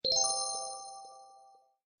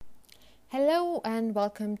Hello and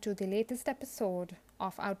welcome to the latest episode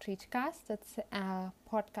of Outreach Cast. That's a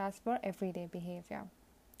podcast for everyday behavior.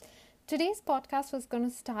 Today's podcast was going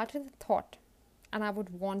to start with a thought, and I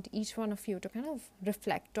would want each one of you to kind of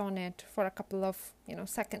reflect on it for a couple of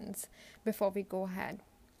seconds before we go ahead.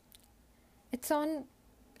 It's on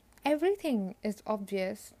everything is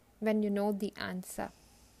obvious when you know the answer.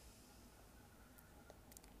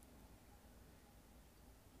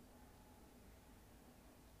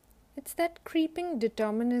 It's that creeping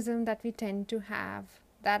determinism that we tend to have,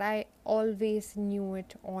 that I always knew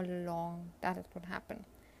it all along that it would happen.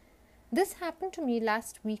 This happened to me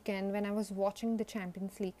last weekend when I was watching the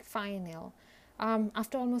Champions League final.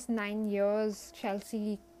 After almost 9 years,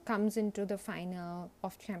 Chelsea comes into the final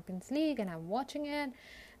of Champions League and I'm watching it.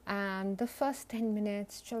 And the first 10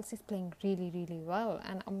 minutes, Chelsea's playing really, really well.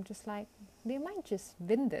 And I'm just like, they might just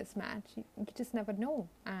win this match. You just never know.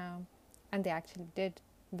 And they actually did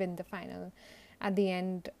win the final at the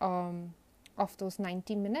end of those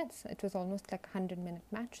 90 minutes. It was almost like a 100-minute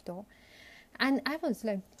match though. And I was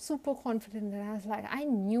like super confident that I was like, I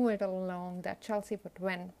knew it all along that Chelsea would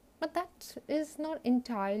win. But that is not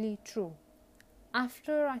entirely true.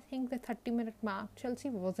 After I think the 30-minute mark, Chelsea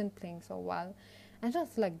wasn't playing so well. And it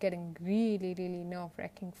was like getting really, really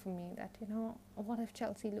nerve-wracking for me that, what if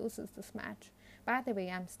Chelsea loses this match? By the way,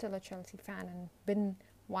 I'm still a Chelsea fan and been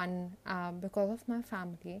one because of my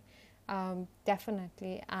family,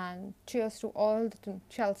 definitely. And cheers to all the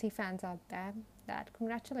Chelsea fans out there. That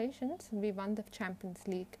congratulations, we won the Champions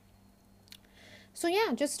League. So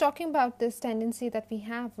yeah, just talking about this tendency that we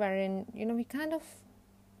have wherein, we kind of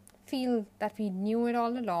feel that we knew it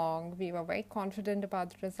all along. We were very confident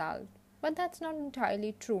about the result, but that's not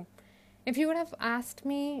entirely true. If you would have asked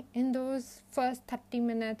me in those first 30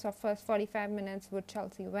 minutes or first 45 minutes, would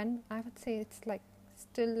Chelsea win? I would say it's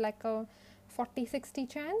still like a 40-60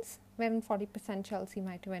 chance, when 40% Chelsea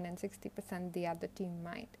might win and 60% the other team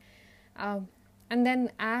might. And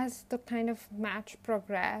then as the kind of match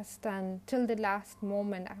progressed and till the last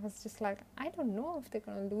moment, I was just like, I don't know if they're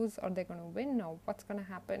going to lose or they're going to win or what's going to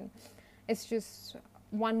happen. It's just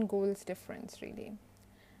one goal's difference, really.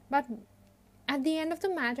 But at the end of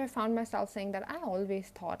the match, I found myself saying that I always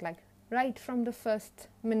thought, right from the first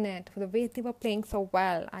minute, the way they were playing so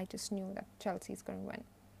well, I just knew that Chelsea's going to win.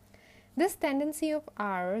 This tendency of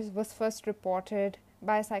ours was first reported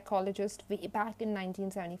by a psychologist way back in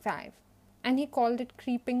 1975. And he called it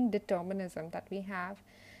creeping determinism that we have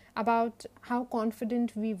about how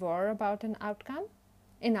confident we were about an outcome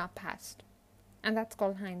in our past. And that's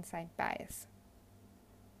called hindsight bias.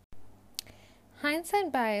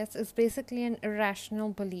 Hindsight bias is basically an irrational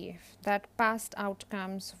belief that past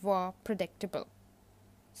outcomes were predictable.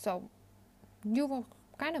 So you were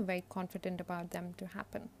kind of very confident about them to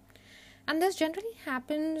happen. And this generally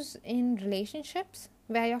happens in relationships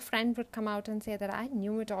where your friend would come out and say that I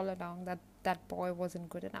knew it all along that boy wasn't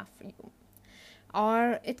good enough for you.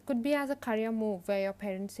 Or it could be as a career move where your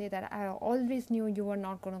parents say that I always knew you were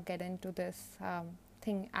not going to get into this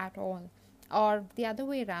thing at all. Or the other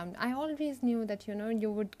way around, I always knew that,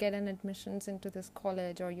 you would get an admissions into this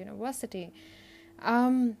college or university.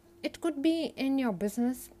 It could be in your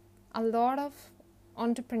business. A lot of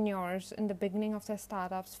entrepreneurs in the beginning of their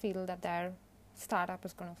startups feel that their startup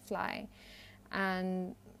is going to fly.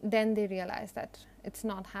 And then they realize that it's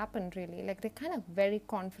not happened really. They're kind of very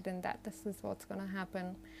confident that this is what's going to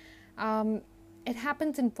happen. It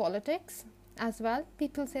happens in politics as well.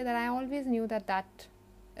 People say that I always knew that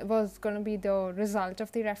was going to be the result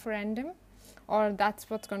of the referendum, or that's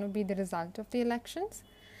what's going to be the result of the elections.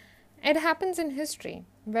 It happens in history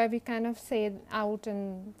where we kind of say out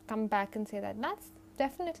and come back and say that that's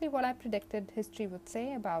definitely what I predicted history would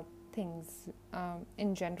say about things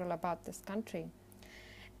in general about this country.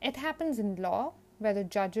 It happens in law where the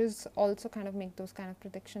judges also kind of make those kind of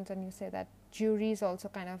predictions, and you say that juries also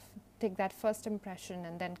kind of take that first impression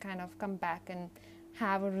and then kind of come back and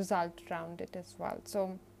have a result around it as well.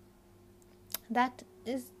 So that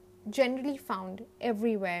is generally found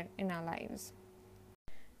everywhere in our lives.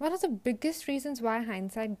 One of the biggest reasons why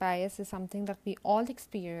hindsight bias is something that we all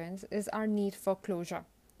experience is our need for closure,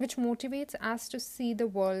 which motivates us to see the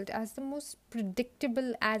world as the most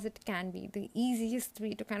predictable as it can be, the easiest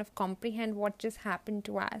way to kind of comprehend what just happened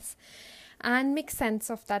to us and make sense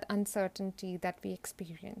of that uncertainty that we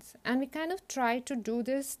experience. And we kind of try to do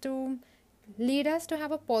this to lead us to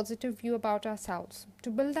have a positive view about ourselves, to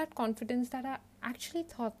build that confidence that I actually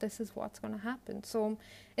thought this is what's going to happen. So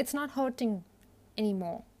it's not hurting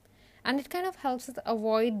anymore. And it kind of helps us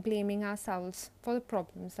avoid blaming ourselves for the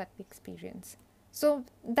problems that we experience. So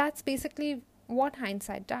that's basically what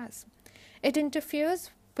hindsight does. It interferes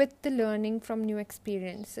with the learning from new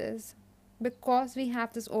experiences, because we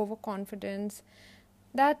have this overconfidence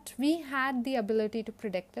that we had the ability to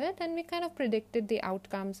predict it, and we kind of predicted the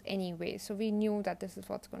outcomes anyway. So we knew that this is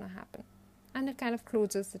what's going to happen. And it kind of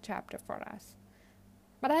closes the chapter for us.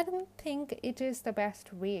 But I don't think it is the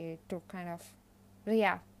best way to kind of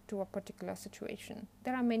react to a particular situation.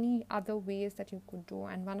 There are many other ways that you could do,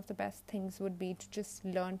 and one of the best things would be to just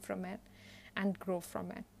learn from it and grow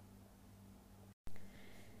from it.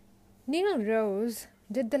 Neil Rose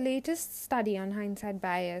did the latest study on hindsight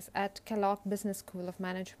bias at Kellogg Business School of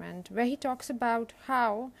Management, where he talks about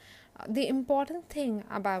how the important thing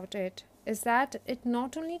about it is that it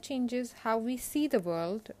not only changes how we see the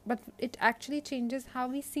world, but it actually changes how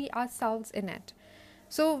we see ourselves in it.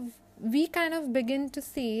 So we kind of begin to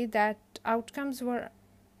see that outcomes were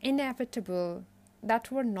inevitable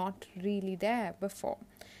that were not really there before.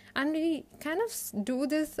 And we kind of do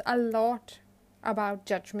this a lot about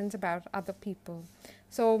judgments about other people.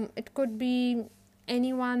 So it could be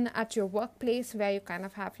anyone at your workplace where you kind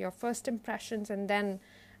of have your first impressions, and then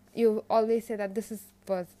you always say that this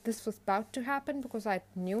was about to happen because I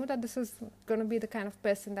knew that this is going to be the kind of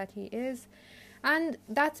person that he is. And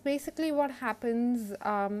that's basically what happens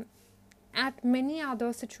at many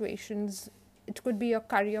other situations. It could be your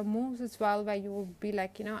career moves as well, where you will be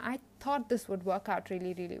like, I thought this would work out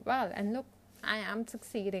really, really well, and look, I am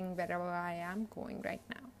succeeding wherever I am going right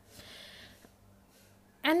now.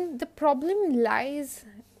 And the problem lies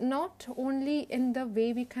not only in the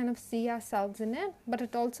way we kind of see ourselves in it, but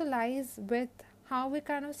it also lies with how we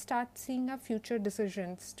kind of start seeing our future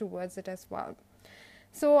decisions towards it as well.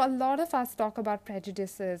 So a lot of us talk about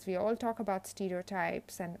prejudices, we all talk about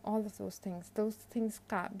stereotypes and all of those things. Those things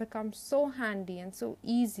become so handy and so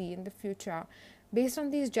easy in the future based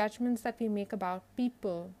on these judgments that we make about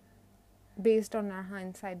people, based on our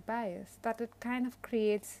hindsight bias, that it kind of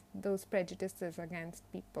creates those prejudices against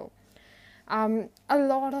people. A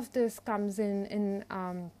lot of this comes in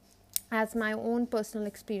as my own personal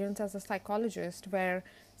experience as a psychologist, where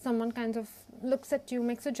someone kind of looks at you,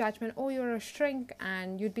 makes a judgment, oh, you're a shrink,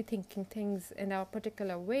 and you'd be thinking things in a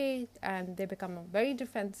particular way, and they become very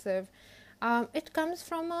defensive. It comes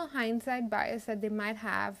from a hindsight bias that they might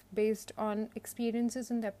have based on experiences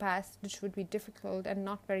in their past, which would be difficult and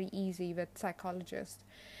not very easy with psychologists.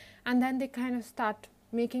 And then they kind of start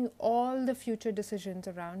making all the future decisions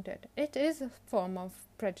around it. It is a form of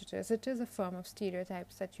prejudice. It is a form of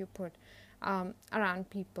stereotypes that you put around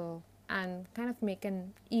people and kind of make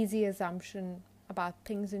an easy assumption about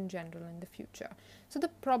things in general in the future. So the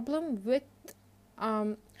problem with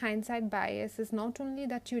hindsight bias is not only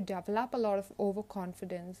that you develop a lot of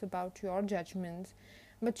overconfidence about your judgments,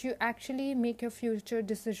 but you actually make your future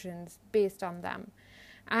decisions based on them.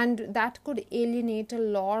 And that could alienate a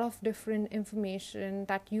lot of different information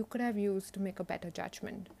that you could have used to make a better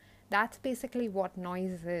judgment. That's basically what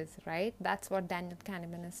noise is, right? That's what Daniel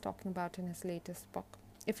Kahneman is talking about in his latest book.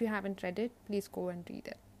 If you haven't read it, please go and read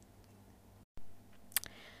it.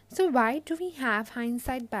 So why do we have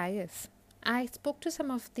hindsight bias? I spoke to some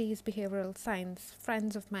of these behavioral science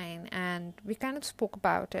friends of mine, and we kind of spoke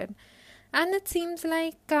about it. And it seems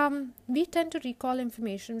like we tend to recall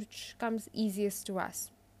information which comes easiest to us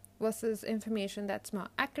versus information that's more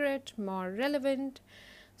accurate, more relevant.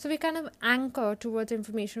 So we kind of anchor towards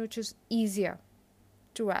information which is easier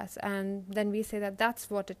to us, and then we say that that's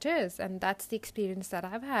what it is, and that's the experience that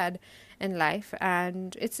I've had in life,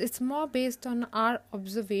 and it's more based on our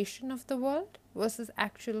observation of the world versus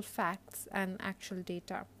actual facts and actual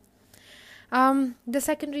data. The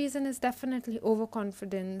second reason is definitely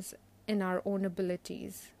overconfidence in our own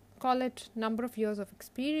abilities. Call it number of years of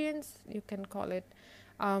experience, you can call it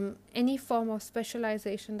any form of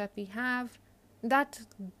specialization that we have, that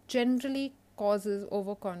generally causes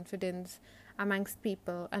overconfidence amongst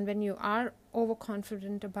people. And when you are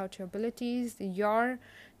overconfident about your abilities, your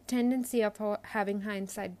tendency of having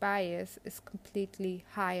hindsight bias is completely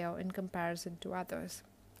higher in comparison to others.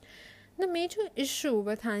 The major issue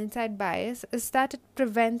with hindsight bias is that it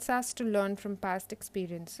prevents us to learn from past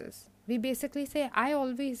experiences. We basically say, I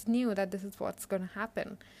always knew that this is what's going to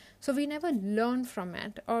happen. So we never learn from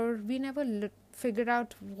it, or we never figure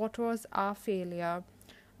out what was our failure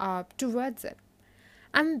towards it.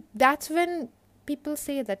 And that's when people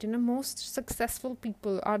say that, most successful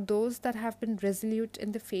people are those that have been resolute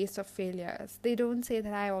in the face of failures. They don't say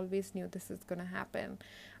that I always knew this is going to happen.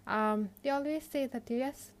 They always say that,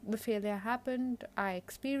 yes, the failure happened, I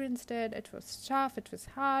experienced it, it was tough, it was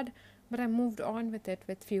hard, but I moved on with it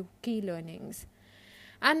with few key learnings.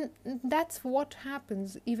 And that's what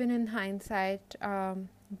happens even in hindsight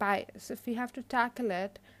bias. If we have to tackle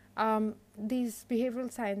it, These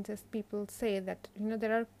behavioral scientist people say that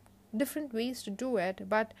there are different ways to do it,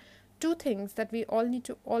 but two things that we all need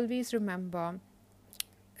to always remember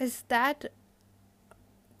is that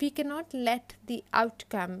we cannot let the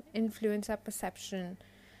outcome influence our perception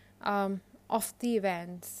of the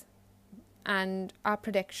events and our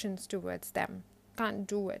predictions towards them. Can't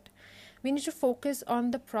do it. We need to focus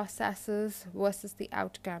on the processes versus the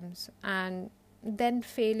outcomes, and then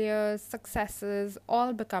failures, successes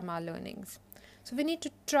all become our learnings. So we need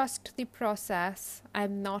to trust the process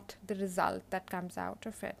and not the result that comes out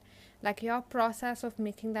of it. Like your process of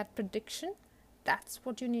making that prediction, that's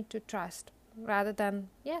what you need to trust, rather than,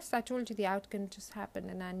 yes, I told you the outcome just happened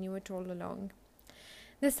and I knew it all along.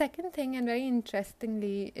 The second thing, and very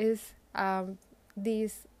interestingly, is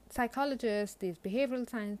these psychologists, these behavioral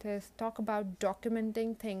scientists talk about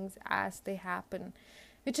documenting things as they happen,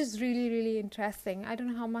 which is really, really interesting. I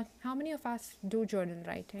don't know how many of us do journal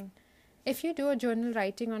writing. If you do a journal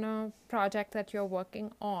writing on a project that you're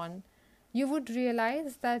working on, you would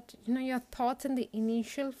realize that your thoughts in the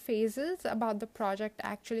initial phases about the project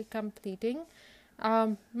actually completing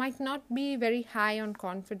might not be very high on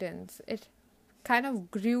confidence. It kind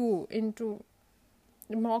of grew into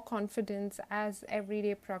more confidence as every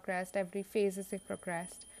day progressed, every phase as it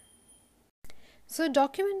progressed. So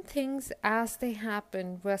document things as they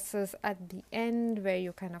happen versus at the end where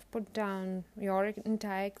you kind of put down your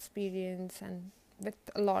entire experience and with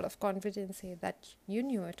a lot of confidence say that you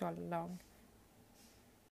knew it all along.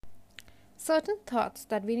 Certain thoughts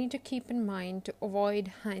that we need to keep in mind to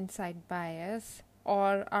avoid hindsight bias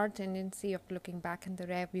or our tendency of looking back in the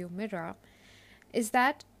rearview mirror is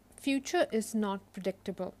that future is not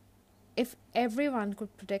predictable. If everyone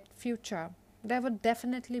could predict future, there would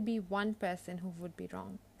definitely be one person who would be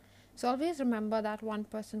wrong. So always remember that one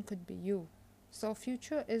person could be you. So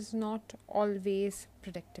future is not always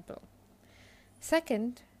predictable.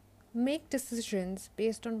 Second, make decisions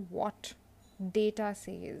based on what data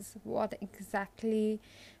says, what exactly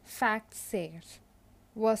facts says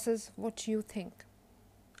versus what you think.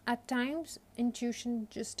 At times, intuition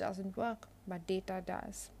just doesn't work, but data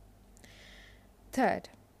does. Third,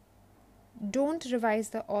 don't revise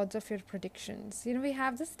the odds of your predictions. We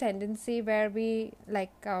have this tendency where we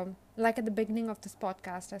like at the beginning of this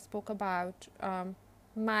podcast, I spoke about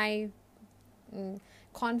my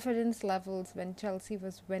confidence levels when Chelsea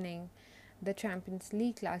was winning the Champions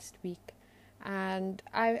League last week, and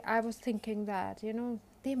I was thinking that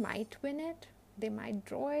they might win it, they might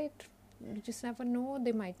draw it. You just never know.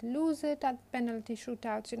 They might lose it at penalty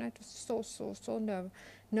shootouts. It was so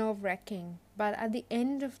nerve-wracking. But at the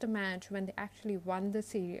end of the match, when they actually won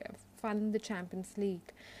the Champions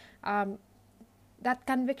League, that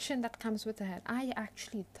conviction that comes with it, I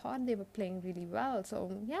actually thought they were playing really well.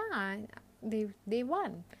 So yeah, they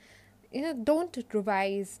won.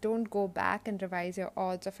 Don't go back and revise your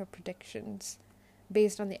odds of your predictions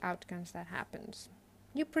based on the outcomes that happens.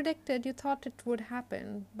 You predicted, you thought it would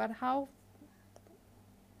happen, but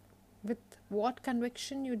with what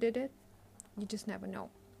conviction you did it, you just never know.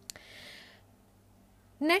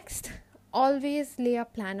 Next, always lay a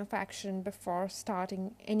plan of action before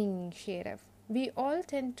starting any initiative. We all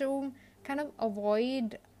tend to kind of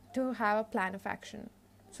avoid to have a plan of action.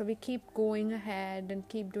 So we keep going ahead and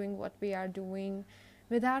keep doing what we are doing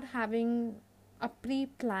without having a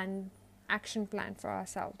pre-planned action plan for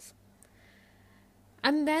ourselves.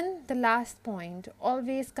 And then the last point,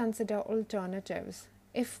 always consider alternatives.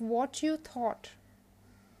 If what you thought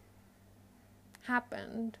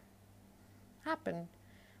happened.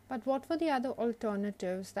 But what were the other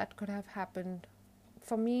alternatives that could have happened?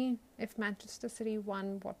 For me, if Manchester City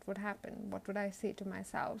won, what would happen? What would I say to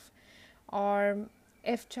myself? Or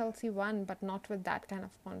if Chelsea won, but not with that kind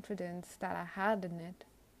of confidence that I had in it,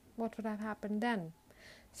 what would have happened then?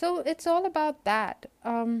 So it's all about that.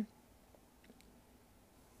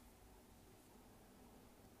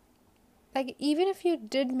 Even if you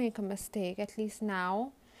did make a mistake, at least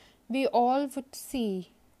now, we all would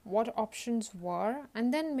see what options were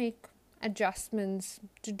and then make adjustments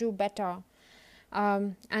to do better,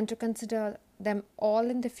 and to consider them all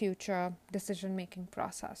in the future decision-making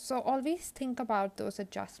process. So always think about those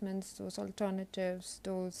adjustments, those alternatives,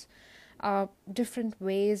 those different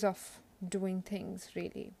ways of doing things,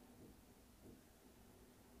 really.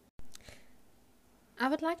 I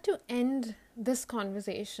would like to end this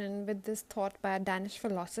conversation with this thought by a Danish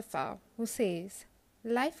philosopher who says,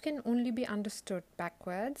 life can only be understood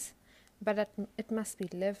backwards, but it must be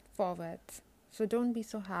lived forwards. So don't be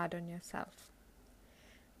so hard on yourself.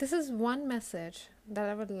 This is one message that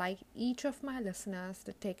I would like each of my listeners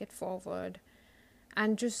to take it forward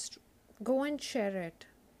and just go and share it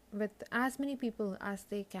with as many people as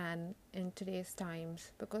they can in today's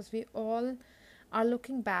times, because we all are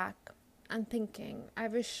looking back and thinking, I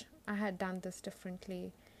wish I had done this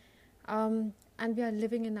differently. And we are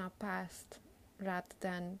living in our past rather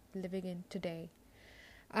than living in today.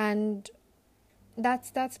 And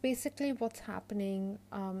that's basically what's happening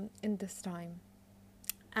in this time.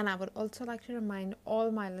 And I would also like to remind all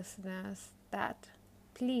my listeners that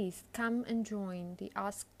please come and join the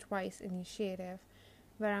Ask Twice initiative,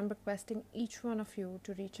 where I'm requesting each one of you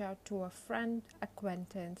to reach out to a friend,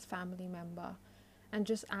 acquaintance, family member, and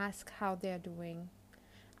just ask how they are doing.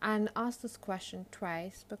 And ask this question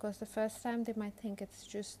twice, because the first time they might think it's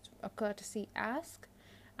just a courtesy ask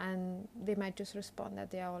and they might just respond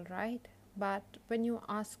that they are all right. But when you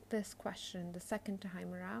ask this question the second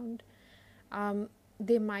time around,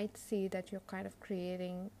 they might see that you're kind of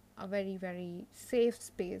creating a very, very safe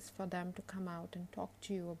space for them to come out and talk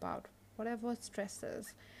to you about whatever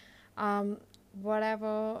stresses, um,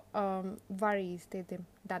 whatever worries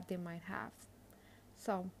that they might have.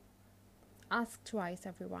 So, ask twice,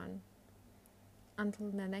 everyone. Until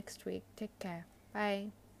the next week, take care.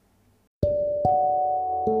 Bye.